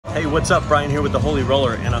what's up? Brian here with the Holy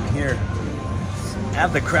Roller, and I'm here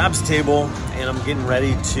at the craps table and I'm getting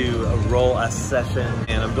ready to roll a session,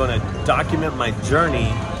 and I'm going to document my journey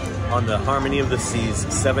on the Harmony of the Seas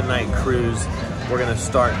 7-night cruise. We're going to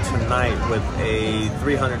start tonight with a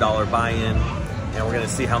 $300 buy-in, and we're going to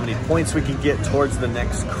see how many points we can get towards the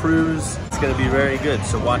next cruise. It's going to be very good,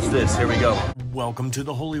 so watch this. Here we go. Welcome to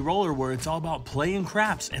the Holy Roller, where it's all about playing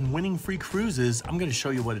craps and winning free cruises. I'm going to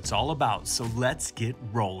show you what it's all about, so let's get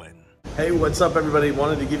rolling. Hey, what's up everybody?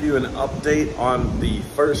 Wanted to give you an update on the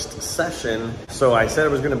first session. So I said I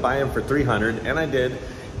was going to buy in for 300, and I did,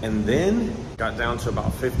 and then got down to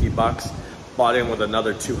about 50 bucks. Bought in with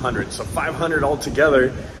another 200, so 500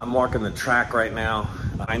 altogether. I'm walking the track right now,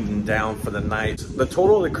 winding down for the night. The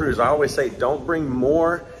total of the cruise, I always say don't bring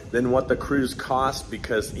more than what the cruise costs,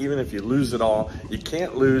 because even if you lose it all, you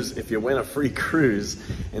can't lose if you win a free cruise.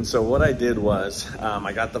 And so what I did was,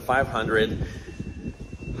 I got the 500.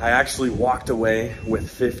 I actually walked away with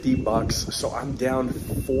 50 bucks, so I'm down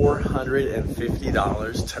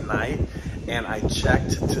 $450 tonight. And I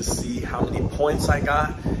checked to see how many points I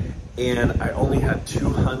got, and I only had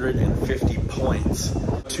 250 points.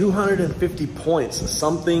 250 points,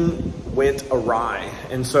 something went awry.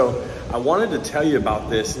 And so I wanted to tell you about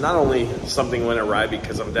this. Not only something went awry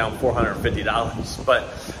because I'm down $450,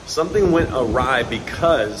 but something went awry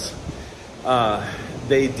because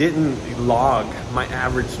they didn't log my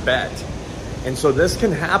average bet. And so this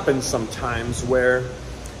can happen sometimes where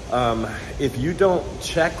if you don't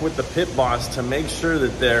check with the pit boss to make sure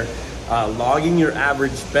that they're logging your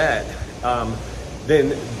average bet,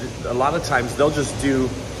 then a lot of times they'll just do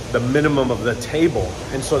the minimum of the table.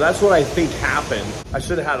 And so that's what I think happened. I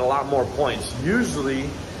should have had a lot more points. Usually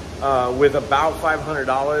with about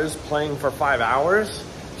 $500 playing for 5 hours.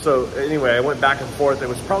 So anyway, I went back and forth. It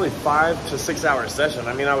was probably 5 to 6 hour session.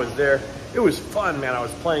 I mean, I was there. It was fun, man. I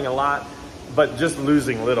was playing a lot, but just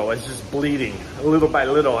losing little. It's just bleeding little by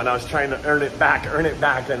little. And I was trying to earn it back.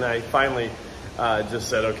 And I finally just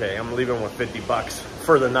said, okay, I'm leaving with 50 bucks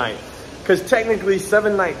for the night. Because technically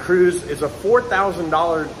 7-night cruise is a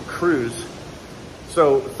 $4,000 cruise.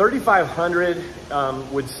 So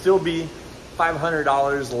 $3,500 would still be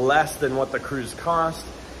 $500 less than what the cruise cost.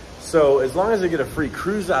 So as long as I get a free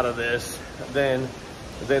cruise out of this, then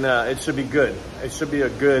it should be good. It should be a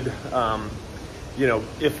good, you know,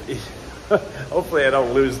 if hopefully I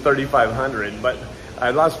don't lose 3,500, but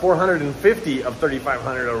I lost 450 of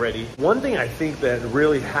 3,500 already. One thing I think that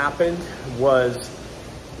really happened was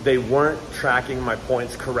they weren't tracking my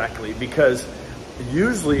points correctly, because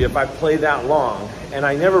usually if I play that long, and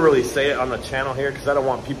I never really say it on the channel here because I don't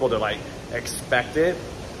want people to like expect it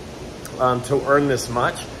to earn this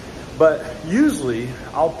much, but usually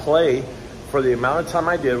I'll play for the amount of time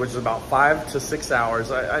I did, which is about 5 to 6 hours.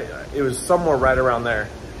 It was somewhere right around there.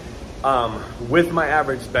 With my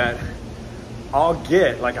average bet, I'll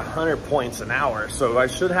get like 100 points an hour. So I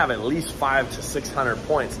should have at least 500 to 600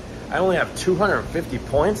 points. I only have 250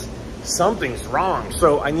 points. Something's wrong.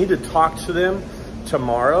 So I need to talk to them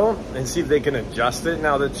tomorrow and see if they can adjust it.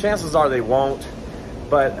 Now the chances are they won't,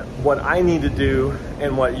 but what I need to do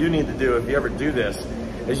and what you need to do if you ever do this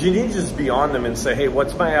is you need to just be on them and say, hey,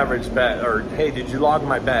 what's my average bet? Or hey, did you log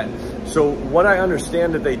my bet? So what I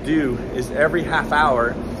understand that they do is every half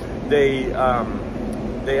hour, they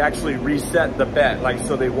actually reset the bet. Like,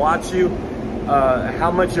 so they watch you,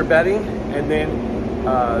 how much you're betting, and then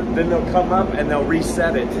they'll come up and they'll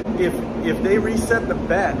reset it. If they reset the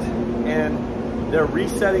bet and they're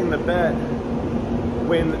resetting the bet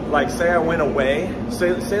when, like, say I went away,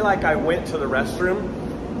 say like I went to the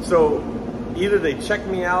restroom, so either they checked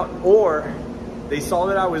me out or they saw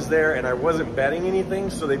that I was there and I wasn't betting anything,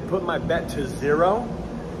 so they put my bet to 0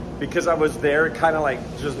 because I was there kind of like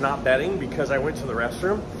just not betting because I went to the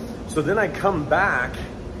restroom. So then I come back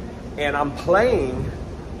and I'm playing,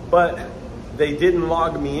 but they didn't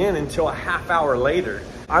log me in until a half hour later.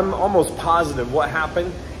 I'm almost positive what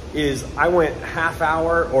happened is I went half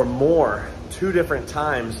hour or more 2 different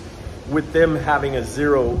times with them having a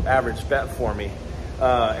 0 average bet for me.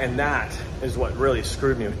 And that is what really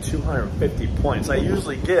screwed me with 250 points. I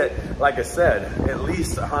usually get, like I said, at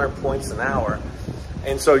least 100 points an hour.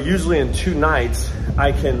 And so usually in 2 nights,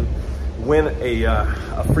 I can win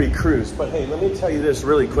a free cruise. But hey, let me tell you this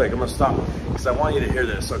really quick. I'm gonna stop because I want you to hear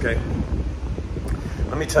this, okay?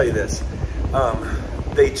 Let me tell you this.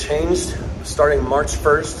 They changed, starting March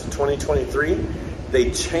 1st, 2023, they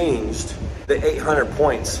changed the 800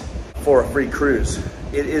 points for a free cruise.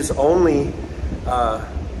 It is only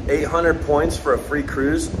 800 points for a free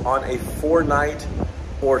cruise on a 4-night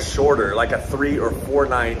or shorter, like a 3 or 4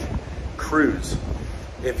 night cruise.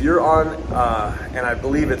 if you're on, and I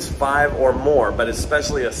believe it's 5 or more, but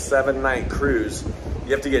especially a 7-night cruise,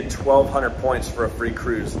 you have to get 1,200 points for a free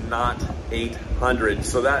cruise, not 800.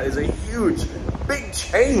 So that is a huge, big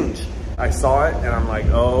change. I saw it and I'm like,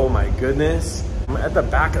 oh my goodness. I'm at the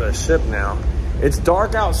back of the ship now. It's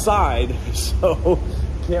dark outside, so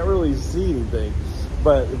can't really see anything.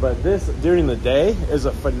 But this, during the day, is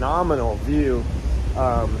a phenomenal view.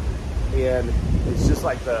 And it's just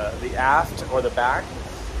like the aft or the back,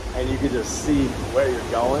 and you can just see where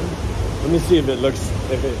you're going. Let me see if it looks,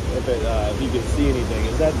 if you can see anything.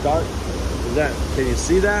 Is that dark? Can you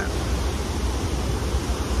see that?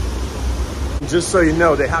 Just so you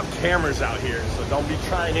know, they have cameras out here, so don't be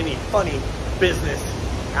trying any funny business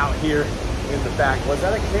out here in the back. Was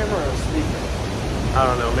that a camera or a speaker? I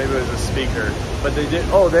don't know, maybe it was a speaker. But they did,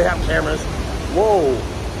 oh, they have cameras. Whoa,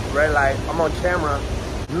 red light, I'm on camera.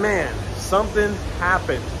 Man, something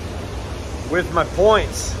happened with my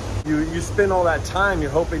points. You spend all that time,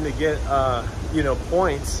 you're hoping to get, you know,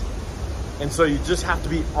 points. And so you just have to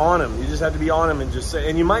be on them. You just have to be on them and just say,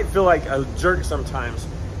 and you might feel like a jerk sometimes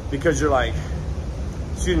because you're like,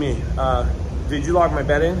 excuse me, did you log my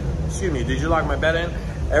bet in? Excuse me, did you log my bet in?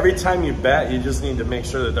 Every time you bet, you just need to make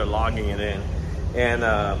sure that they're logging it in.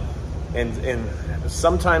 And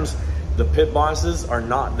sometimes the pit bosses are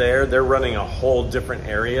not there. They're running a whole different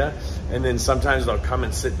area. And then sometimes they'll come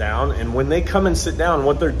and sit down. And when they come and sit down,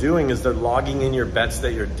 what they're doing is they're logging in your bets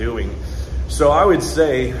that you're doing. So I would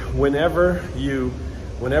say whenever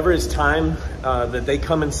it's time that they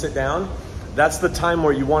come and sit down, that's the time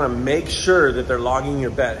where you want to make sure that they're logging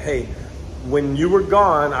your bet. Hey, when you were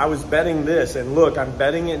gone, I was betting this, and look, I'm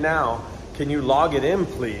betting it now. Can you log it in,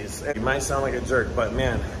 please? You might sound like a jerk, but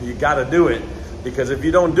man, you got to do it. Because if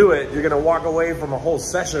you don't do it, you're gonna walk away from a whole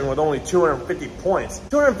session with only 250 points.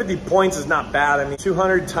 250 points is not bad. I mean,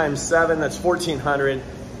 200 times 7, that's 1,400.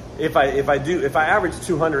 If I average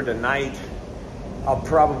 200 a night, I'll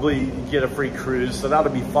probably get a free cruise, so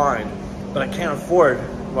that'll be fine. But I can't afford,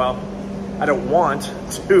 well, I don't want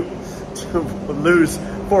to lose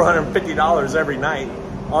 $450 every night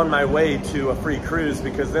on my way to a free cruise,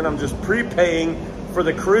 because then I'm just prepaying for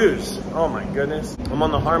the cruise. Oh my goodness. I'm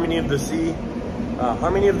on the Harmony of the Sea.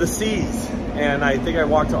 Harmony of the Seas, and I think I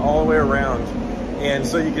walked all the way around. And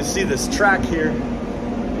so you can see this track here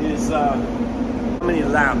is how many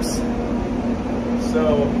laps?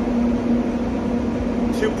 So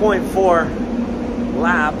 2.4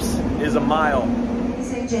 laps is a mile.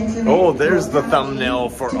 Oh, there's the thumbnail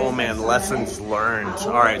for, oh man, lessons learned.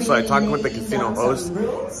 All right, so I talked with the casino host,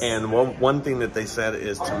 and one thing that they said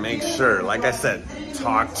is to make sure, like I said,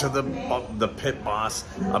 talk to the pit boss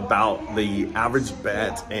about the average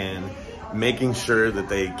bet and making sure that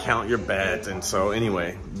they count your bet. And so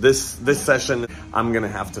anyway, this session, I'm gonna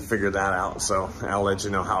have to figure that out. So I'll let you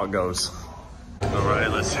know how it goes. All right,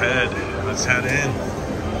 let's head in.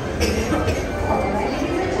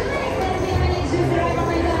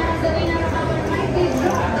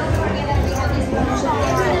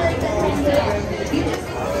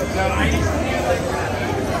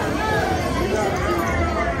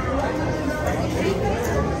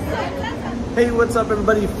 Hey, what's up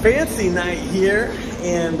everybody? Fancy night here,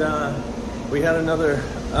 and we had another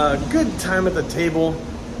good time at the table.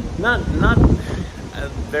 Not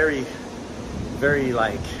very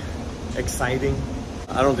like exciting.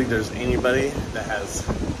 I don't think there's anybody that has,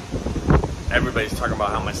 everybody's talking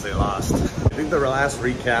about how much they lost. I think the last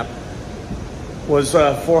recap was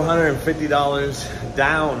 $450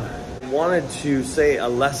 down. Wanted to say a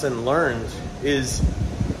lesson learned is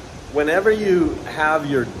whenever you have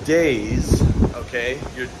your days, okay,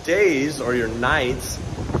 your days or your nights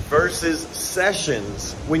versus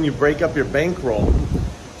sessions when you break up your bankroll.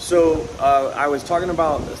 So I was talking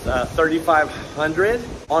about 3,500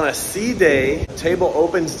 on a C day. Table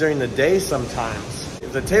opens during the day sometimes.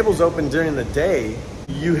 If the table's open during the day,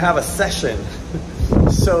 you have a session.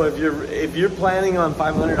 So if you're planning on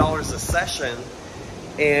 $500 a session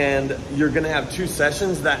and you're gonna have 2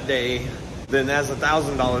 sessions that day, then that's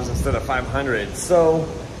 $1,000 instead of 500. So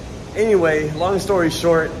anyway, long story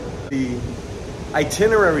short, the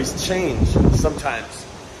itineraries change sometimes.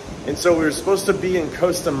 And so we were supposed to be in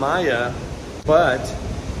Costa Maya, but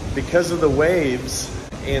because of the waves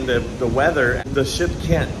and the weather, the ship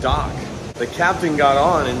can't dock. The captain got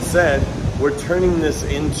on and said, we're turning this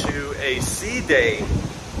into a sea day.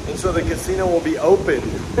 And so the casino will be open.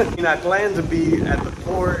 And I planned to be at the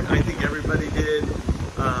port. I think everybody did.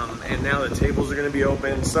 And now the tables are gonna be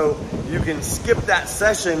open. So you can skip that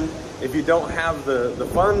session if you don't have the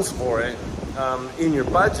funds for it in your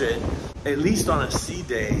budget. At least on a sea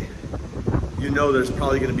day, you know there's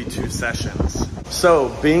probably gonna be 2 sessions. So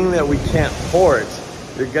being that we can't port,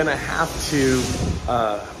 you're gonna have to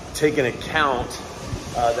take into account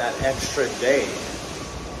that extra day.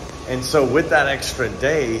 And so with that extra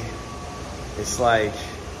day, it's like,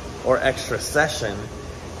 or extra session,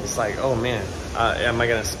 it's like, oh man, am I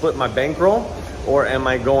gonna split my bankroll, or am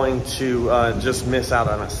I going to just miss out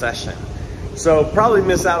on a session? So probably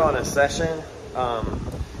miss out on a session,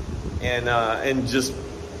 and just,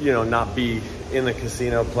 you know, not be in the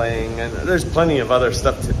casino playing. And there's plenty of other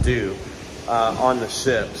stuff to do on the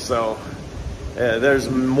ship. So there's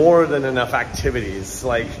more than enough activities.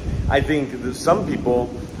 Like, I think some people,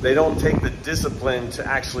 they don't take the discipline to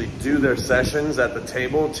actually do their sessions at the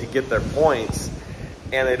table to get their points,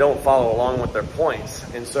 and they don't follow along with their points.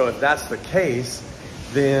 And so if that's the case,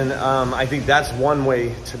 then I think that's one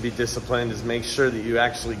way to be disciplined, is make sure that you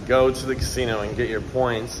actually go to the casino and get your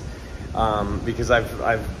points. Because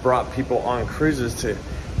I've brought people on cruises to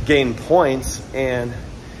gain points, and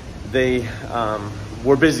they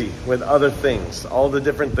were busy with other things, all the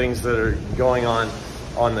different things that are going on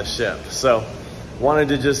the ship. So wanted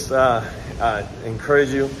to just encourage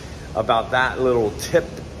you about that little tip,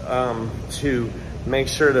 to make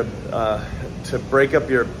sure to break up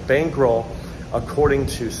your bankroll according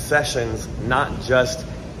to sessions, not just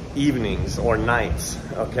evenings or nights.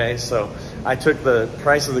 Okay, so I took the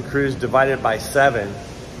price of the cruise divided by 7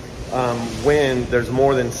 when there's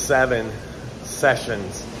more than 7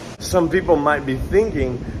 sessions. Some people might be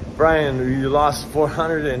thinking, Brian, you lost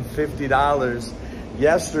 $450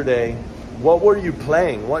 yesterday. What were you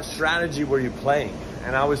playing? What strategy were you playing?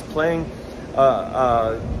 And I was playing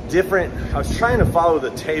different. I was trying to follow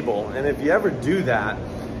the table. And if you ever do that,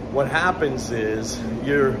 what happens is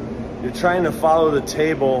you're trying to follow the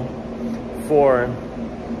table for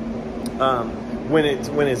when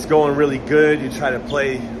it's going really good. You try to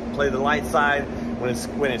play the light side.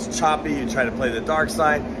 When it's choppy, you try to play the dark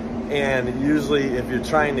side. And usually, if you're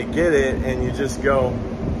trying to get it and you just go,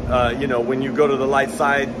 you know, when you go to the light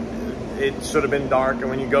side, it should have been dark, and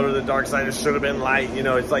when you go to the dark side, it should have been light. You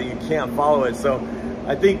know, it's like you can't follow it. So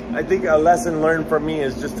I think a lesson learned for me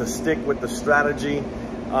is just to stick with the strategy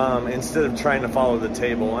instead of trying to follow the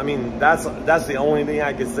table. I mean, that's the only thing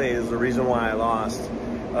I could say is the reason why I lost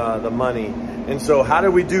the money. And so how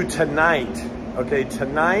did we do tonight? Okay,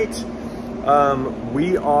 tonight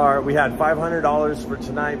we had $500 for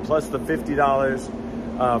tonight plus the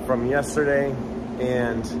 $50 from yesterday,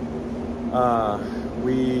 and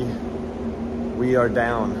we are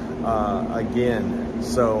down again.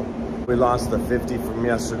 So we lost the 50 from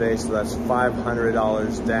yesterday, so that's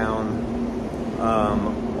 $500 down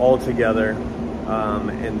altogether,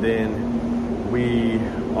 and then we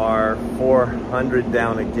are 400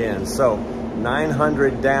 down again. So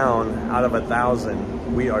 900 down out of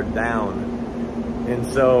 1,000, we are down. And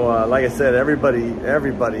so, like I said, anybody and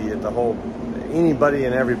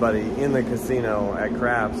everybody in the casino at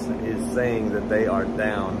Craps is saying that they are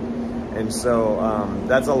down. And so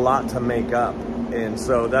that's a lot to make up. And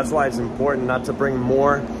so that's why it's important not to bring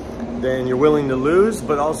more than you're willing to lose,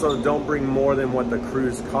 but also don't bring more than what the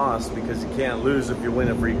cruise costs, because you can't lose if you win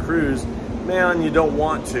a free cruise. Man, you don't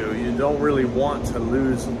want to. You don't really want to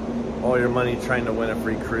lose all your money trying to win a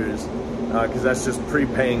free cruise, because that's just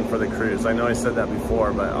prepaying for the cruise. I know I said that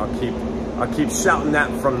before, but I'll keep shouting that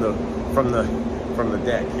from the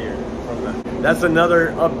deck here. That's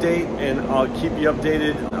another update, and I'll keep you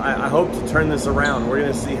updated. I hope to turn this around. We're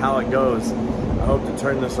gonna see how it goes. I hope to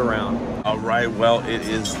turn this around. All right, well, it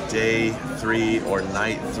is day 3 or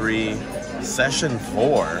night 3, session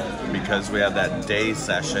 4, because we had that day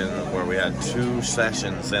session where we had 2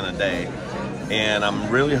 sessions in a day. And I'm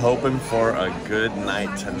really hoping for a good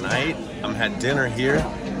night tonight. I'm had dinner here.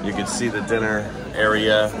 You can see the dinner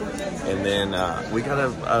area, and then we got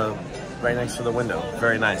a right next to the window.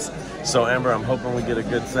 Very nice. So Amber, I'm hoping we get a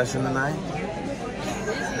good session tonight.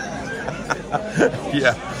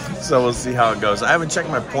 Yeah, so we'll see how it goes. I haven't checked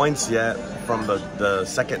my points yet from the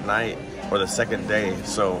second night or the second day,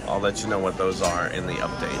 so I'll let you know what those are in the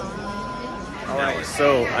update. All right,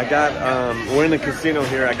 so I got, we're in the casino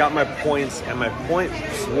here. I got my points, and my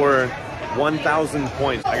points were 1,000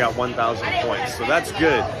 points. I got 1,000 points, so that's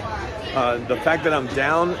good. The fact that I'm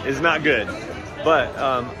down is not good, but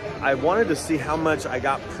I wanted to see how much I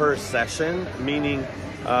got per session, meaning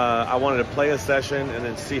I wanted to play a session and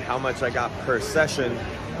then see how much I got per session.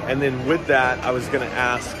 And then with that, I was gonna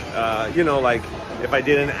ask, you know, like if I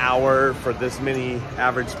did an hour for this many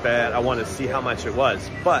average bet, I want to see how much it was.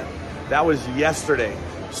 But that was yesterday.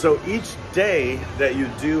 So each day that you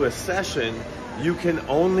do a session, you can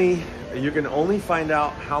only find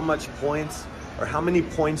out how much points or how many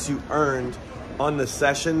points you earned on the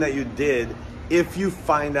session that you did if you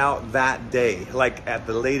find out that day, like at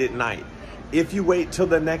the late at night. If you wait till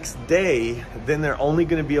the next day, then they're only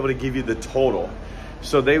gonna be able to give you the total.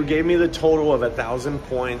 So they gave me the total of 1,000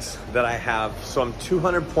 points that I have. So I'm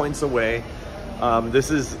 200 points away. This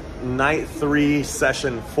is night 3,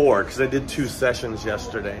 session 4, because I did 2 sessions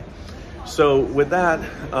yesterday. So with that,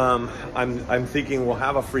 I'm thinking we'll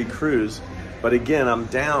have a free cruise. But again, I'm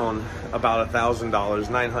down about $1,000,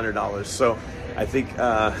 $900. So I think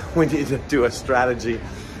we need to do a strategy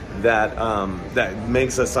that that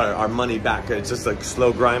makes us our money back. It's just a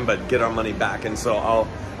slow grind, but get our money back. And so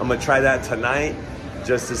I'm gonna try that tonight,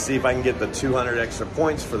 just to see if I can get the 200 extra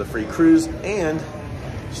points for the free cruise, and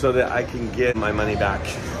so that I can get my money back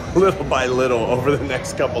little by little over the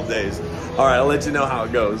next couple days. All right, I'll let you know how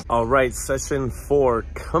it goes. All right, session 4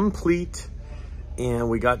 complete, and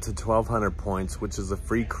we got to 1,200 points, which is a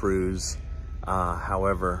free cruise.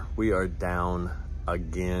 However, we are down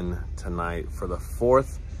again tonight for the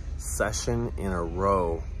 4th session in a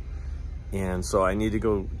row. And so I need to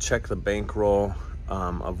go check the bankroll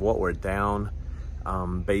of what we're down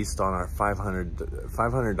based on our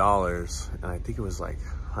 $500. And I think it was like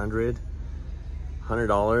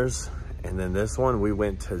 $100. And then this one, we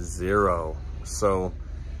went to 0. So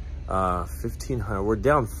 $1,500, we're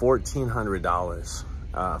down $1,400.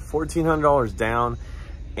 $1,400 down,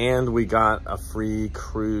 and we got a free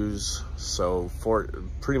cruise. So for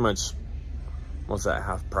pretty much, what's that,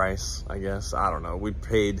 half price, I guess? I don't know. We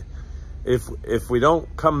paid, if we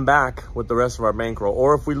don't come back with the rest of our bankroll,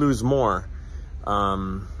 or if we lose more,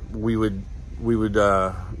 we would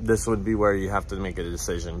this would be where you have to make a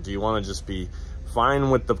decision. Do you want to just be fine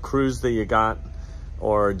with the cruise that you got,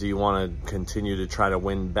 or do you want to continue to try to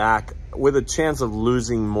win back with a chance of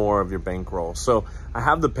losing more of your bankroll? So I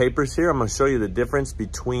have the papers here. I'm going to show you the difference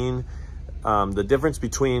between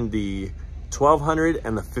the 1,200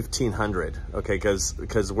 and the 1,500. Okay,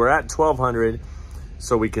 because we're at 1,200,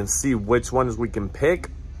 so we can see which ones we can pick.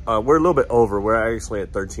 We're a little bit over. We're actually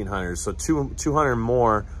at 1,300, so 200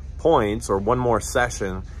 more points, or one more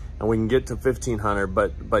session, and we can get to 1,500.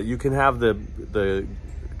 But you can have the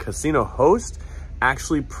casino host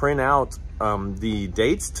actually print out the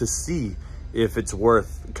dates to see if it's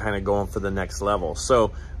worth kind of going for the next level.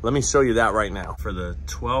 So let me show you that right now for the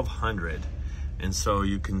 1,200. And so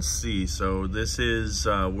you can see, so this is,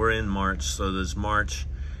 we're in March. So there's March,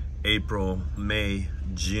 April, May,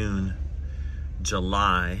 June,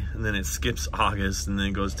 July, and then it skips August, and then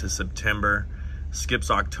it goes to September,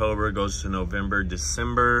 skips October, goes to November,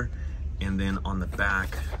 December, and then on the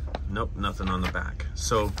back, nope, nothing on the back.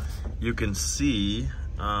 So you can see,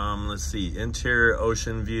 let's see, interior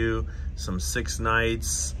ocean view, some 6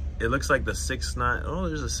 nights. It looks like the 6 night, oh,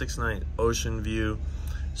 there's a 6-night ocean view.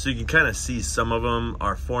 So you can kind of see some of them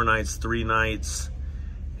are 4 nights, 3 nights.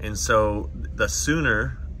 And so the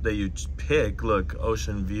sooner that you pick, look,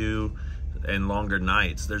 ocean view and longer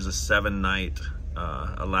nights. There's a 7-night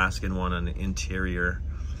Alaskan one on the interior.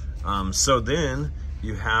 So then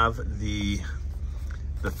you have the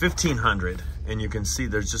 1,500, and you can see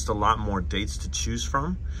there's just a lot more dates to choose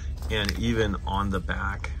from. And even on the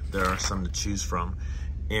back, there are some to choose from.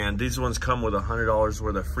 And these ones come with $100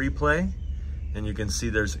 worth of free play. And you can see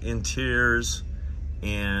there's interiors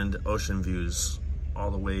and ocean views all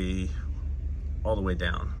the way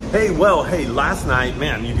down. Hey, last night,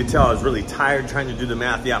 man, you could tell I was really tired trying to do the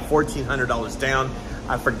math. Yeah, $1,400 down.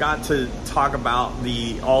 I forgot to talk about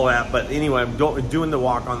all that, but anyway, I'm doing the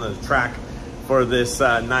walk on the track for this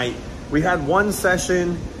night. We had one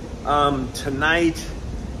session tonight,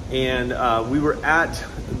 and we were at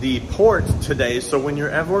the port today. So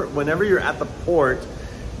whenever you're at the port,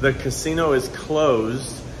 the casino is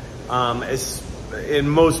closed in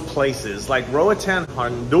most places. Like Roatan,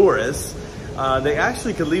 Honduras, they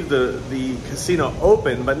actually could leave the casino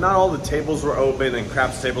open, but not all the tables were open, and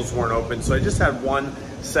craps tables weren't open. So I just had one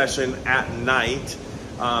session at night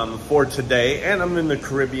for today, and I'm in the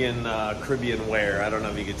Caribbean wear. I don't know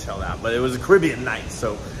if you could tell that, but it was a Caribbean night,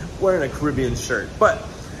 so wearing a Caribbean shirt. But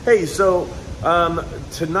hey, so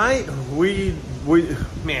tonight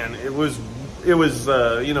man, it was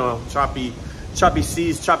you know, choppy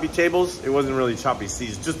seas, choppy tables. It wasn't really choppy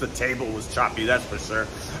seas, just the table was choppy, that's for sure.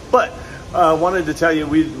 But wanted to tell you,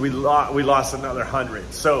 we lost another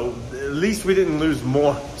 100. So at least we didn't lose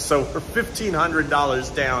more. So we're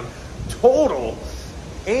 $1,500 down total.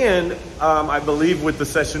 And I believe with the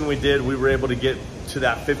session we did, we were able to get to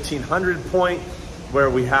that 1,500 point where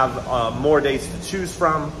we have more dates to choose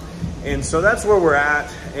from. And so that's where we're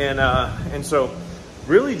at. And so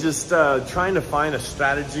really just trying to find a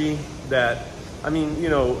strategy that, I mean, you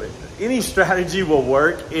know, any strategy will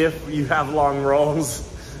work if you have long rolls.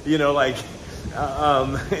 You know, like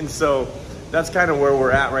And so that's kind of where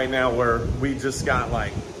we're at right now, where we just got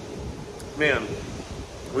like, man,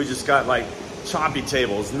 we just got like choppy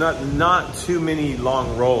tables, not too many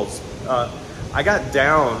long rolls. I got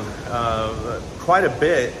down quite a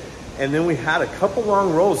bit, and then we had a couple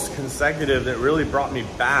long rolls consecutive that really brought me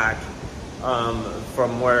back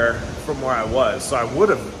from where I was. So I would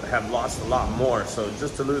have lost a lot more. So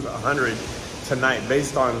just to lose 100 tonight,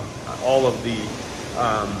 based on all of the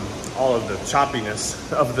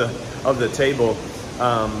choppiness of the table,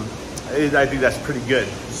 I think that's pretty good.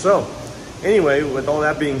 So anyway, with all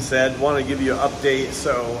that being said, want to give you an update.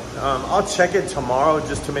 So I'll check it tomorrow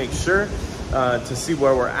just to make sure to see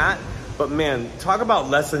where we're at. But man, talk about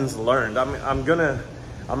lessons learned. I'm gonna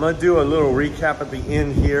do a little recap at the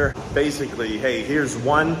end here. Basically, hey, here's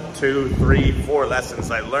 1, 2, 3, 4 lessons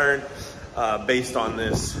I learned based on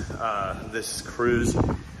this cruise.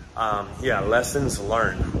 Yeah, lessons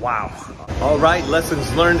learned. Wow. All right,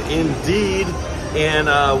 lessons learned indeed. And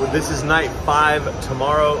this is night 5.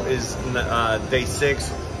 Tomorrow is day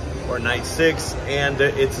 6 or night 6, and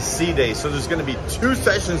it's a sea day. So there's going to be 2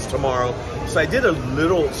 sessions tomorrow. So I did a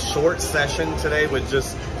little short session today with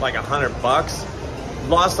just like $100.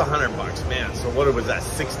 Lost $100, man. So what was that?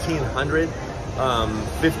 1,600,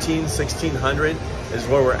 1,600 is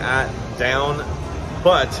where we're at down.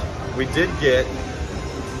 But we did get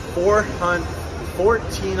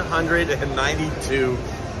 1,492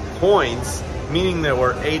 points, meaning that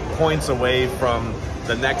we're 8 points away from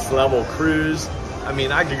the next level cruise. I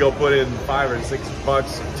mean, I could go put in $5 or $6,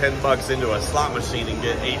 $10 into a slot machine and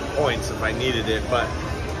get 8 points if I needed it. But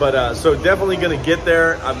so definitely gonna get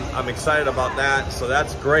there. I'm excited about that. So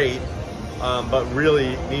that's great. But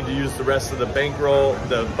really need to use the rest of the bankroll,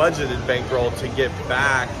 the budgeted bankroll, to get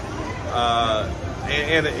back.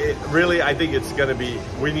 And it really, I think it's gonna be,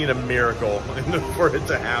 we need a miracle for it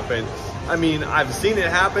to happen. I mean, I've seen it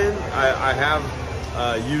happen. I have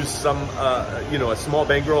used some, you know, a small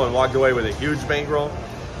bankroll and walked away with a huge bankroll.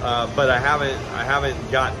 But I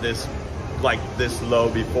haven't got this, like this low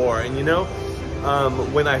before. And you know,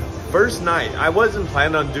 when I first night, I wasn't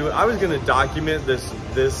planning on doing, I was gonna document this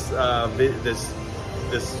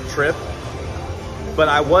trip, but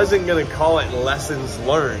I wasn't gonna call it lessons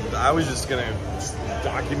learned. I was just gonna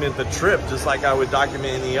document the trip just like I would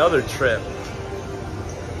document any other trip.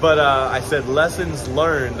 But I said lessons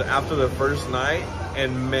learned after the first night,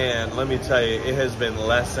 and man, let me tell you, it has been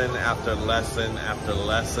lesson after lesson after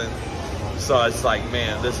lesson. So it's like,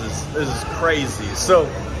 man, this is crazy. So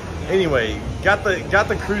anyway, got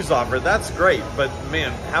the cruise offer. That's great, but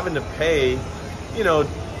man, having to pay, you know,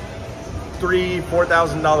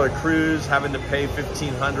 $3,000-$4,000 cruise, having to pay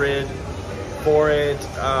 $1,500 for it.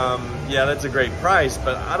 Yeah, that's a great price,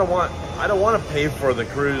 but I don't want to pay for the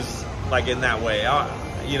cruise like in that way.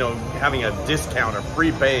 You know, having a discount or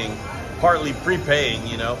prepaying, partly prepaying.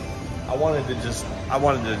 You know, I wanted to just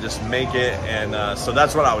make it, and so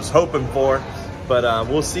that's what I was hoping for. But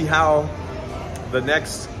we'll see how the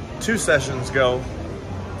next 2 sessions go.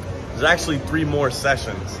 There's actually 3 more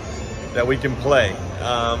sessions that we can play,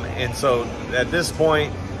 and so at this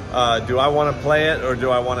point, do I want to play it, or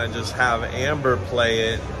do I want to just have Amber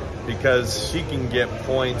play it, because she can get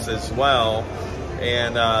points as well?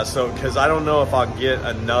 And so, because I don't know if I'll get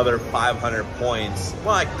another 500 points.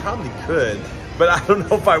 Well, I probably could, but I don't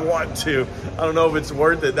know if I want to. I don't know if it's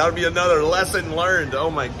worth it. That would be another lesson learned.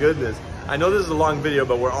 Oh my goodness. I know this is a long video,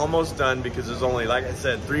 but we're almost done, because there's only, like I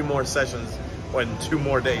said, 3 more sessions and 2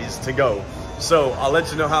 more days to go. So I'll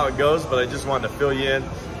let you know how it goes, but I just wanted to fill you in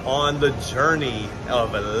on the journey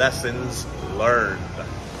of lessons learned.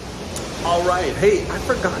 All right, hey, I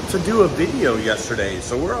forgot to do a video yesterday.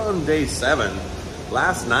 So we're on day 7.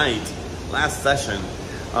 Last night, last session,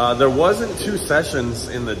 there wasn't 2 sessions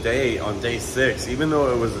in the day on day 6, even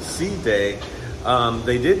though it was a sea day.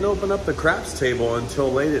 They didn't open up the craps table until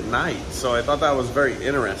late at night. So I thought that was very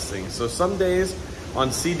interesting. So some days,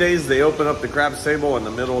 on sea days, they open up the craps table in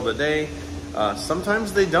the middle of the day.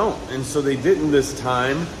 Sometimes they don't, and so they didn't this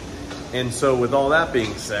time. And so with all that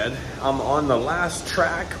being said, I'm on the last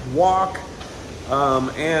track walk,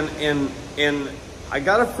 and I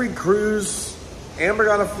got a free cruise. Amber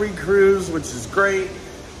got a free cruise, which is great,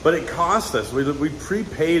 but it cost us. We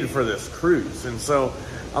prepaid for this cruise. And so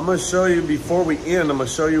I'm gonna show you, before we end, I'm gonna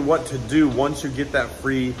show you what to do once you get that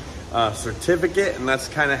free certificate, and that's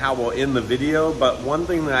kind of how we'll end the video. But one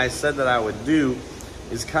thing that I said that I would do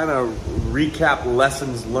is kind of recap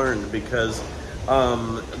lessons learned, because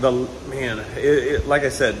like I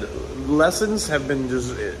said, lessons have been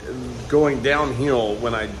just going downhill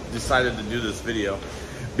when I decided to do this video,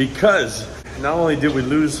 because not only did we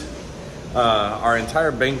lose our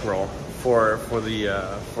entire bankroll for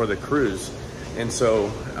the cruise, and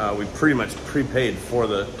so we pretty much prepaid for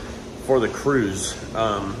the cruise.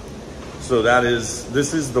 So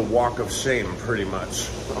this is the walk of shame pretty much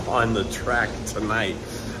on the track tonight.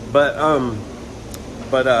 But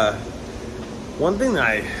one thing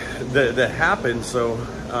that happened, so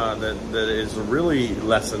that is a really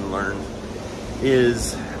lesson learned,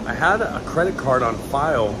 is I had a credit card on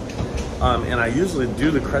file, and I usually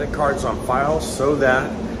do the credit cards on file so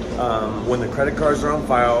that when the credit cards are on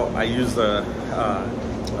file, I use a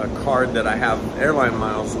card that I have airline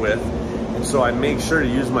miles with, and so I make sure to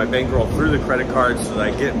use my bankroll through the credit card so that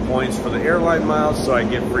I get points for the airline miles, so I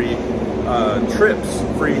get free trips,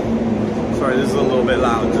 sorry, this is a little bit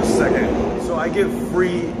loud, just a second. So I get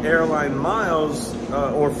free airline miles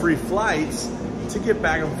or free flights to get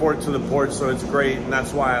back and forth to the port, so it's great, and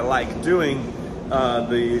that's why I like doing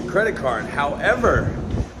the credit card. However,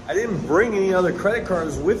 I didn't bring any other credit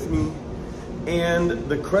cards with me, and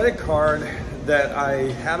the credit card that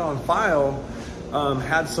I had on file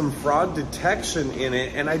had some fraud detection in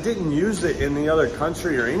it, and I didn't use it in the other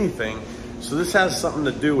country or anything. So this has something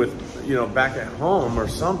to do with, you know, back at home or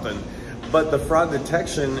something. But the fraud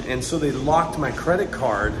detection, and so they locked my credit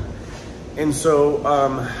card. And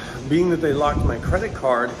so being that they locked my credit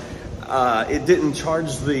card, it didn't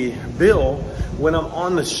charge the bill when I'm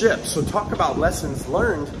on the ship. So talk about lessons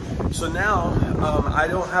learned. So now I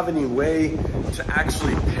don't have any way to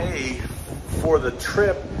actually pay for the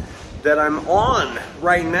trip that I'm on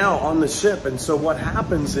right now on the ship. And so what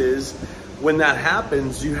happens is, when that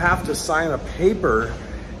happens, you have to sign a paper,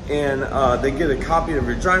 and they get a copy of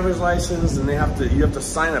your driver's license, and you have to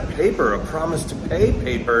sign a paper, a promise to pay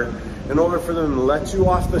paper, in order for them to let you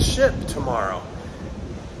off the ship tomorrow.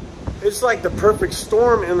 It's like the perfect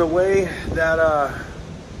storm in the way that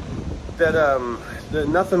that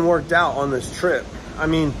nothing worked out on this trip. I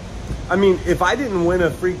mean, if I didn't win a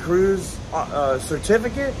free cruise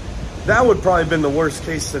certificate, that would probably have been the worst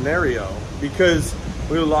case scenario, because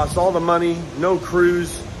we would have lost all the money, no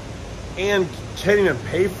cruise, and can't even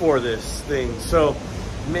pay for this thing. So,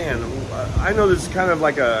 man, I know this is kind of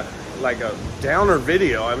like a downer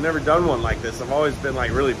video. I've never done one like this. I've always been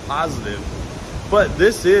like really positive. But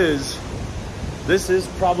this is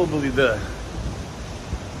probably the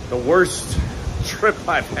worst trip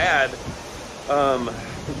I've had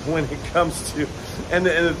when it comes to, and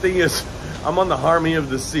the thing is, I'm on the Harmony of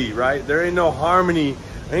the Sea, right? There ain't no harmony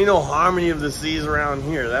of the seas around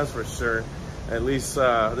here, that's for sure. At least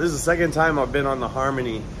this is the second time I've been on the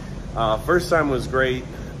Harmony. First time was great.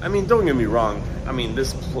 I mean, don't get me wrong. I mean,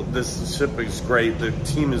 this ship is great. The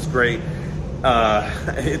team is great.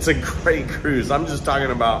 It's a great cruise. I'm just talking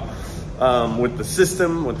about with the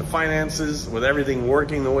system, with the finances, with everything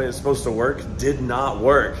working the way it's supposed to work, did not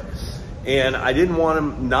work. And I didn't want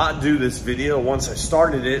to not do this video once I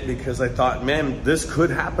started it, because I thought, man, this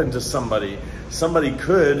could happen to somebody. Somebody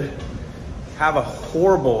could have a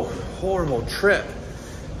horrible, horrible trip.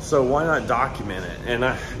 So why not document it? And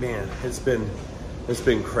man, it's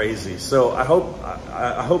been crazy. So I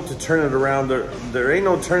hope to turn it around. There ain't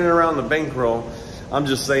no turning around the bankroll. I'm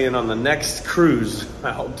just saying, on the next cruise,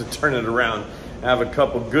 I hope to turn it around. Have a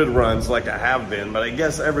couple good runs like I have been, but I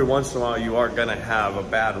guess every once in a while you are gonna have a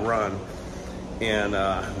bad run, and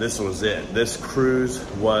this was it. This cruise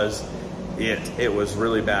was it. It was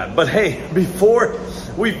really bad. But hey, before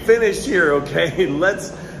we finish here, okay,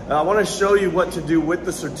 I want to show you what to do with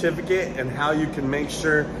the certificate and how you can make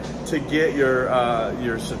sure to get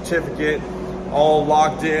your certificate all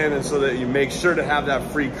locked in, and so that you make sure to have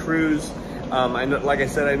that free cruise. I know, like I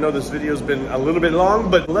said, I know this video's been a little bit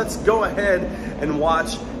long, but let's go ahead and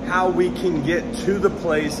watch how we can get to the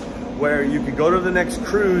place where you can go to the next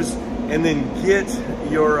cruise and then get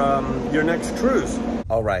your next cruise.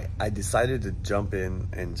 All right, I decided to jump in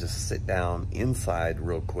and just sit down inside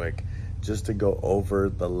real quick, just to go over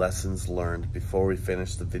the lessons learned before we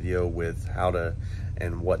finish the video with how to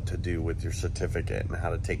and what to do with your certificate and how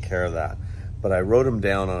to take care of that. But I wrote them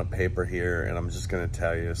down on a paper here, and I'm just gonna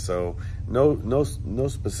tell you. So no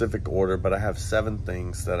specific order, but I have 7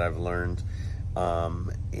 things that I've learned,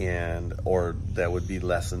 or that would be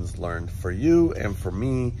lessons learned for you and for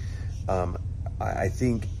me. I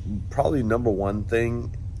think probably number 1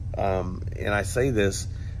 thing, and I say this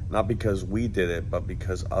not because we did it, but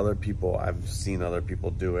because I've seen other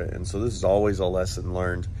people do it. And so this is always a lesson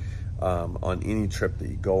learned on any trip that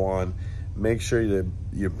you go on. Make sure that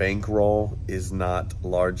your bankroll is not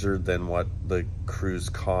larger than what the cruise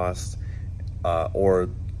costs, or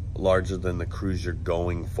larger than the cruise you're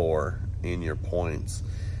going for in your points.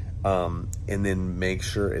 And then make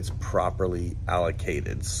sure it's properly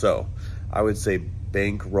allocated. So I would say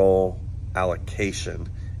bankroll allocation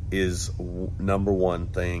is number one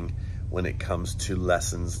thing when it comes to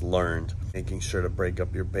lessons learned. Making sure to break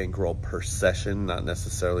up your bankroll per session, not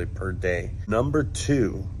necessarily per day. Number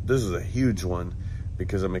two, this is a huge one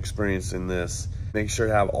because I'm experiencing this. Make sure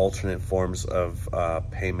to have alternate forms of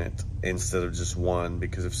payment instead of just one,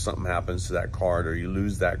 because if something happens to that card or you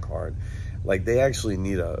lose that card, like they actually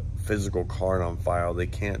need a physical card on file. You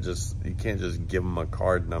can't just give them a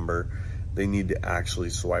card number. They need to actually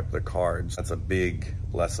swipe the cards. That's a big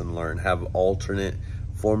lesson learned. Have alternate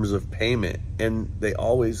forms of payment, and they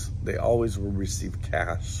always will receive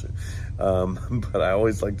cash, but I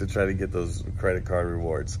always like to try to get those credit card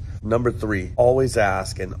rewards. Number three, always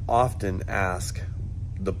ask, and often ask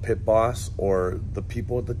the pit boss or the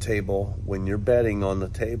people at the table when you're betting on the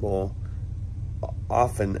table.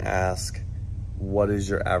 Often ask, what is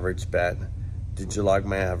your average bet? Did you log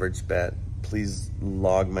my average bet? Please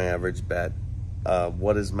log my average bet.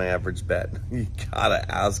 What is my average bet? You gotta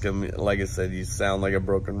ask them. Like I said, you sound like a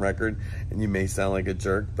broken record and you may sound like a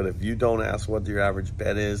jerk, but if you don't ask what your average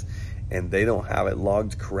bet is and they don't have it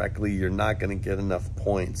logged correctly, you're not gonna get enough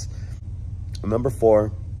points. Number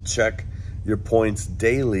four, check your points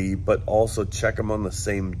daily, but also check them on the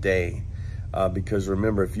same day. Because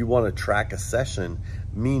remember, if you wanna track a session,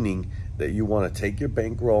 meaning that you wanna take your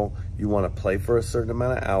bankroll, you wanna play for a certain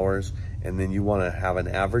amount of hours, and then you want to have an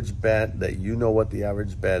average bet that you know what the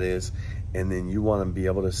average bet is, and then you want to be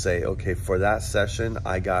able to say, okay, for that session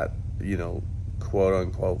I got, you know, quote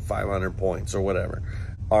unquote 500 points or whatever.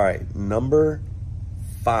 All right, number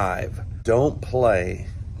five, don't play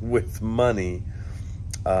with money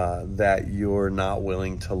that you're not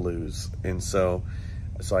willing to lose. And so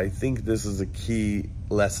I think this is a key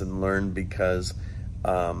lesson learned, because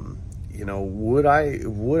you know, would I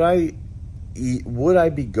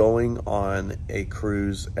be going on a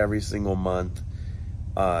cruise every single month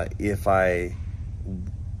if I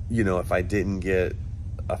didn't get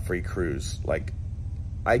a free cruise? Like,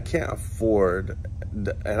 I can't afford,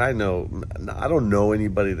 and I don't know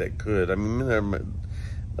anybody that could. I mean,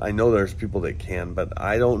 I know there's people that can, but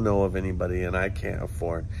I don't know of anybody, and I can't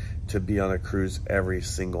afford to be on a cruise every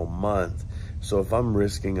single month. So if I'm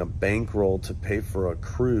risking a bankroll to pay for a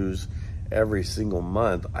cruise every single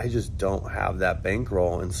month, I just don't have that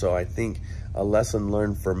bankroll. And so I think a lesson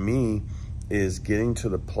learned for me is getting to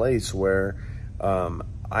the place where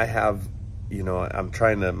I have, you know, I'm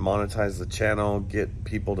trying to monetize the channel, get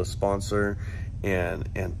people to sponsor,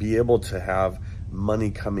 and be able to have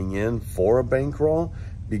money coming in for a bankroll,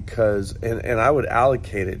 because and I would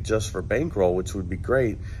allocate it just for bankroll, which would be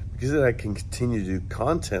great, because then I can continue to do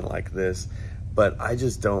content like this. But I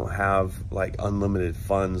just don't have like unlimited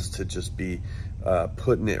funds to just be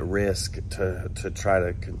putting at risk to try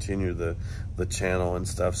to continue the channel and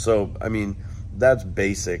stuff. So I mean, that's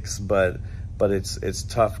basics, but it's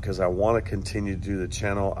tough because I want to continue to do the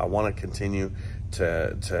channel. I want to continue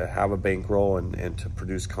to have a bankroll and to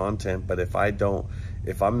produce content. But if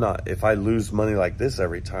I lose money like this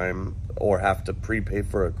every time, or have to prepay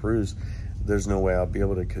for a cruise, there's no way I'll be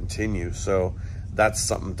able to continue. So that's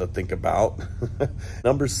something to think about.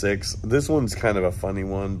 Number six, this one's kind of a funny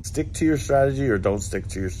one. Stick to your strategy or don't stick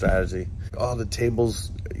to your strategy. Oh, the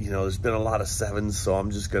tables, you know, there's been a lot of sevens, so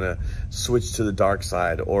I'm just gonna switch to the dark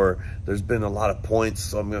side. Or there's been a lot of points,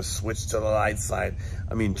 so I'm gonna switch to the light side.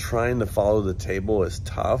 I mean, trying to follow the table is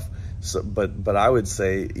tough. So, but I would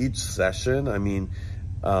say each session, I mean,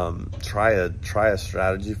 try a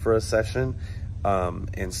strategy for a session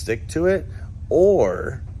and stick to it,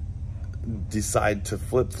 or decide to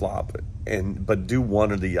flip-flop but do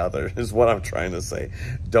one or the other is what I'm trying to say.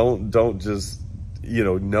 Don't just,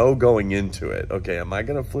 you know going into it, okay, am I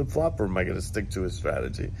gonna flip-flop or am I gonna stick to a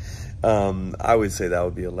strategy? I would say that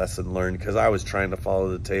would be a lesson learned, because I was trying to follow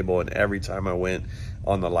the table, and every time I went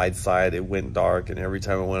on the light side it went dark, and every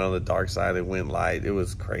time I went on the dark side it went light. It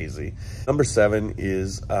was crazy. Number seven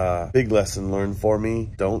is a big lesson learned for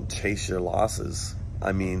me. Don't chase your losses.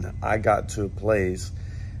 I mean, I got to a place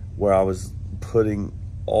where I was putting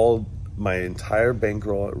all my entire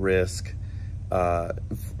bankroll at risk,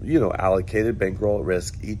 allocated bankroll at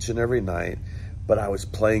risk each and every night, but I was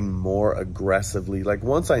playing more aggressively. Like,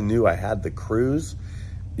 once I knew I had the cruise,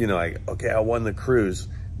 okay, I won the cruise,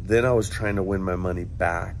 then I was trying to win my money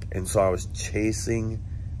back. And so I was chasing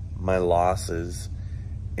my losses,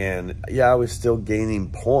 and yeah, I was still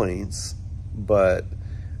gaining points, but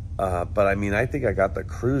I mean, I think I got the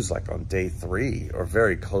cruise like on day 3 or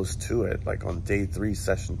very close to it, like on day 3,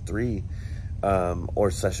 session 3,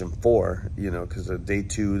 or session 4, because of day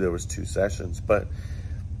 2, there was 2 sessions. But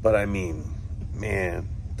I mean, man,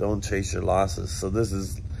 don't chase your losses. So this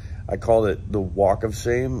is I called it the walk of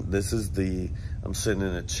shame. This is I'm sitting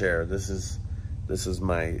in a chair. This is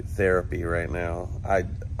my therapy right now.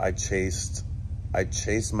 I chased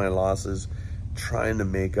my losses, trying to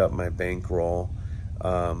make up my bankroll,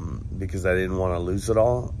 because I didn't want to lose it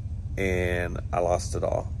all, and I lost it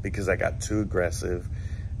all because I got too aggressive.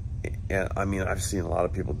 And I mean, I've seen a lot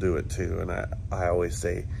of people do it too, and I always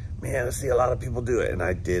say, man, I see a lot of people do it, and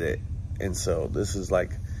I did it. And so this is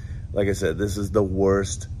like I said, this is the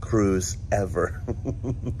worst cruise ever.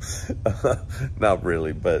 Not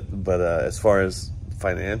really, but as far as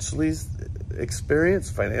financial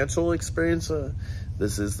experience,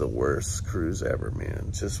 this is the worst cruise ever,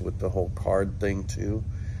 man. Just with the whole card thing too.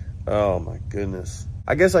 Oh my goodness.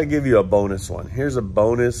 I guess I give you a bonus one. Here's a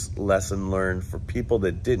bonus lesson learned for people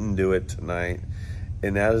that didn't do it tonight.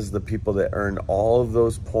 And that is the people that earned all of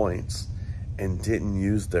those points and didn't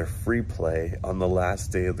use their free play on the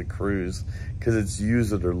last day of the cruise, because it's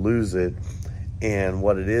use it or lose it. And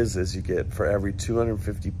what it is you get, for every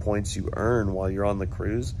 250 points you earn while you're on the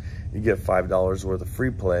cruise, you get $5 worth of free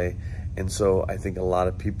play. And so I think a lot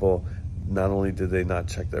of people, not only did they not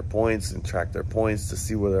check their points and track their points to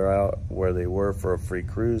see where they were for a free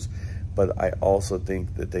cruise, but I also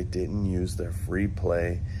think that they didn't use their free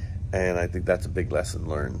play. And I think that's a big lesson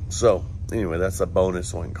learned. So anyway, that's a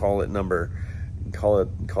bonus one. Call it number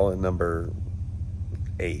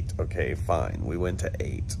 8. Okay, fine. We went to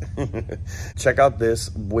 8. Check out this.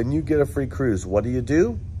 When you get a free cruise, what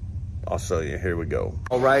do? I'll show you. Here we go.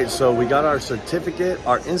 All right, so we got our certificate,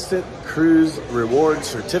 our instant cruise reward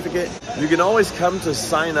certificate. You can always come to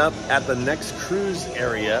sign up at the next cruise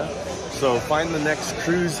area. So find the next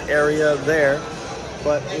cruise area there.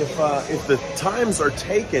 But if the times are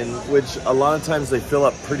taken, which a lot of times they fill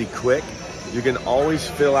up pretty quick, you can always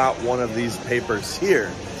fill out one of these papers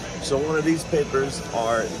here. So one of these papers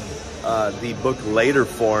are the book later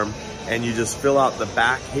form, and you just fill out the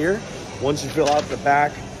back here. Once you fill out the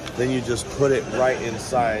back, then you just put it right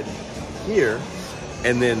inside here,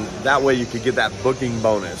 and then that way you could get that booking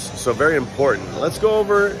bonus. So very important. Let's go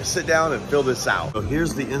over, sit down, and fill this out. So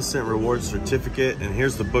here's the instant reward certificate, and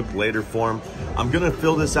here's the book later form. I'm gonna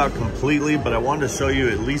fill this out completely, but I wanted to show you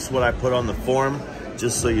at least what I put on the form,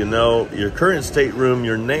 just so you know. Your current stateroom,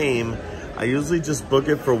 your name. I usually just book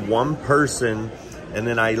it for one person, and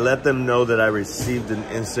then I let them know that I received an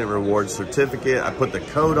instant reward certificate. I put the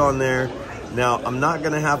code on there. Now, I'm not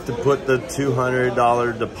gonna have to put the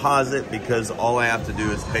 $200 deposit, because all I have to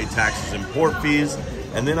do is pay taxes and port fees.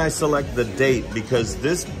 And then I select the date, because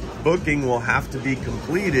this booking will have to be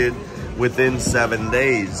completed within 7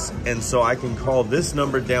 days. And so I can call this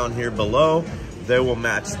number down here below. They will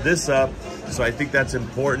match this up. So I think that's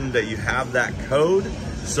important that you have that code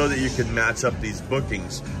so that you can match up these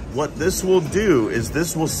bookings. What this will do is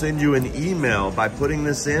this will send you an email. By putting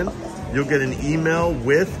this in, you'll get an email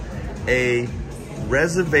with a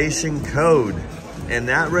reservation code, and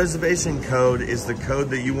that reservation code is the code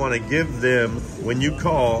that you want to give them when you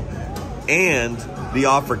call, and the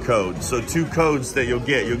offer code. So 2 codes that you'll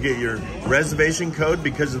get your reservation code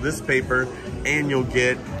because of this paper, and you'll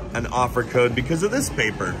get an offer code because of this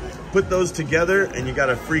paper. Put those together and you got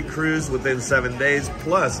a free cruise within 7 days,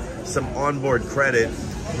 plus some onboard credit.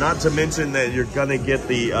 Not to mention that you're gonna get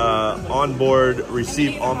the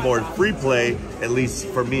receive onboard free play, at least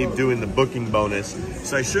for me doing the booking bonus.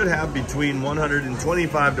 So I should have between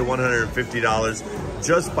 $125 to $150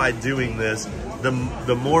 just by doing this. The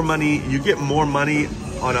more money, you get more money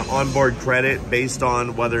on an onboard credit based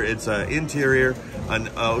on whether it's an interior, an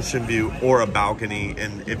ocean view, or a balcony.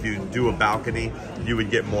 And if you do a balcony, you would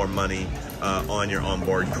get more money on your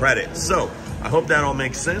onboard credit. So I hope that all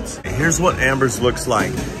makes sense. Here's what Amber's looks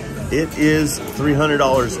like. It is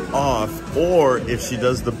 $300 off, or if she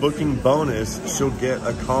does the booking bonus, she'll get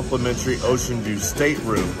a complimentary ocean view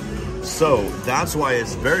stateroom. So that's why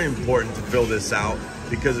it's very important to fill this out,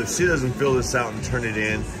 because if she doesn't fill this out and turn it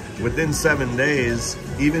in within 7 days,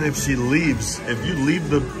 even if she leaves, if you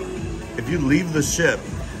leave the ship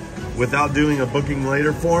without doing a booking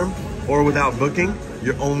later form or without booking,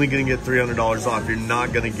 you're only gonna get $300 off. You're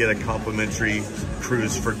not gonna get a complimentary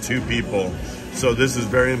cruise for 2 people. So this is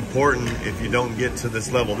very important if you don't get to this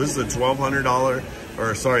level. This is a $1,200,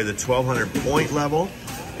 or sorry, the 1,200 point level.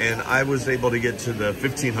 And I was able to get to the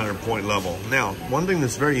 1,500 point level. Now, one thing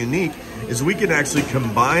that's very unique is we can actually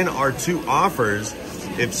combine our 2 offers.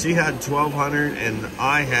 If she had 1,200 and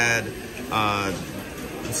I had,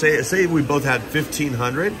 say we both had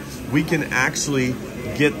 1,500, we can actually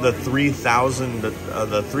get the 3,000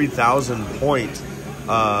 point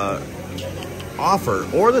offer,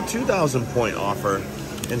 or the 2,000 point offer.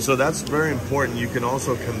 And so that's very important. You can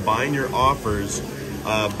also combine your offers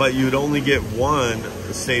but you'd only get one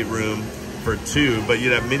stateroom for 2, but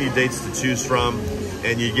you'd have many dates to choose from,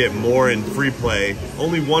 and you get more in free play.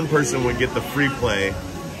 Only one person would get the free play,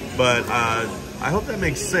 but I hope that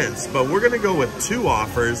makes sense. But we're gonna go with 2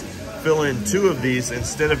 offers, fill in 2 of these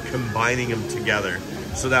instead of combining them together.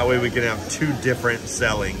 So that way we can have 2 different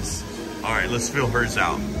sellings. All right, let's fill hers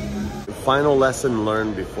out. The final lesson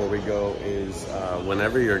learned before we go is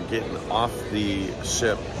whenever you're getting off the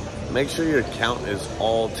ship, make sure your account is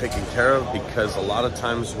all taken care of, because a lot of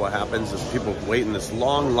times what happens is people wait in this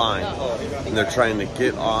long line and they're trying to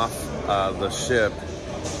get off the ship,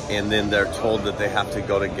 and then they're told that they have to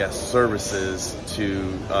go to guest services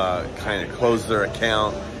to kind of close their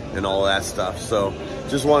account and all that stuff. So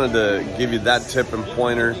just wanted to give you that tip and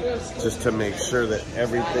pointer just to make sure that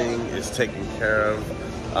everything is taken care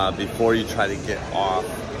of before you try to get off,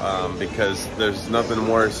 because there's nothing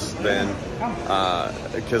worse than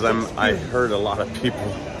because I heard a lot of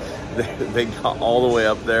people they got all the way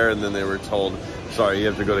up there and then they were told, sorry, you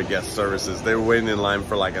have to go to guest services. They were waiting in line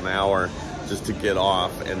for like an hour just to get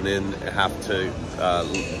off, and then have to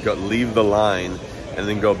leave the line and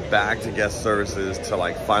then go back to guest services to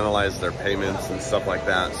like finalize their payments and stuff like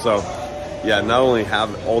that. So yeah, not only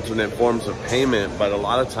have alternate forms of payment, but a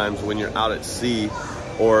lot of times when you're out at sea,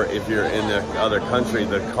 or if you're in the other country,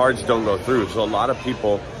 the cards don't go through. So a lot of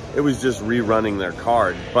people, it was just rerunning their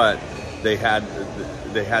card, but they had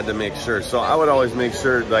to make sure. So I would always make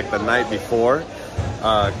sure, like the night before,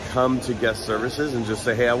 come to guest services and just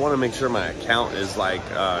say, hey, I want to make sure my account is like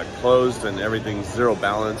closed and everything's 0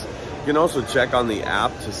 balance. You can also check on the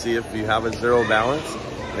app to see if you have a 0 balance,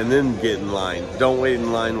 and then get in line. Don't wait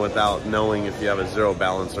in line without knowing if you have a 0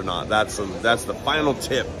 balance or not. That's the final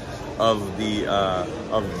tip of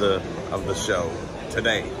the show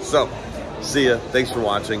today. So see ya. Thanks for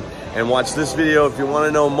watching, and watch this video if you want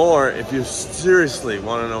to know more. If you seriously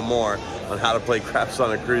want to know more on how to play craps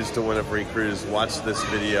on a cruise to win a free cruise, watch this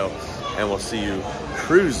video, and we'll see you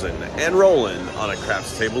cruising and rolling on a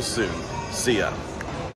craps table soon. See ya.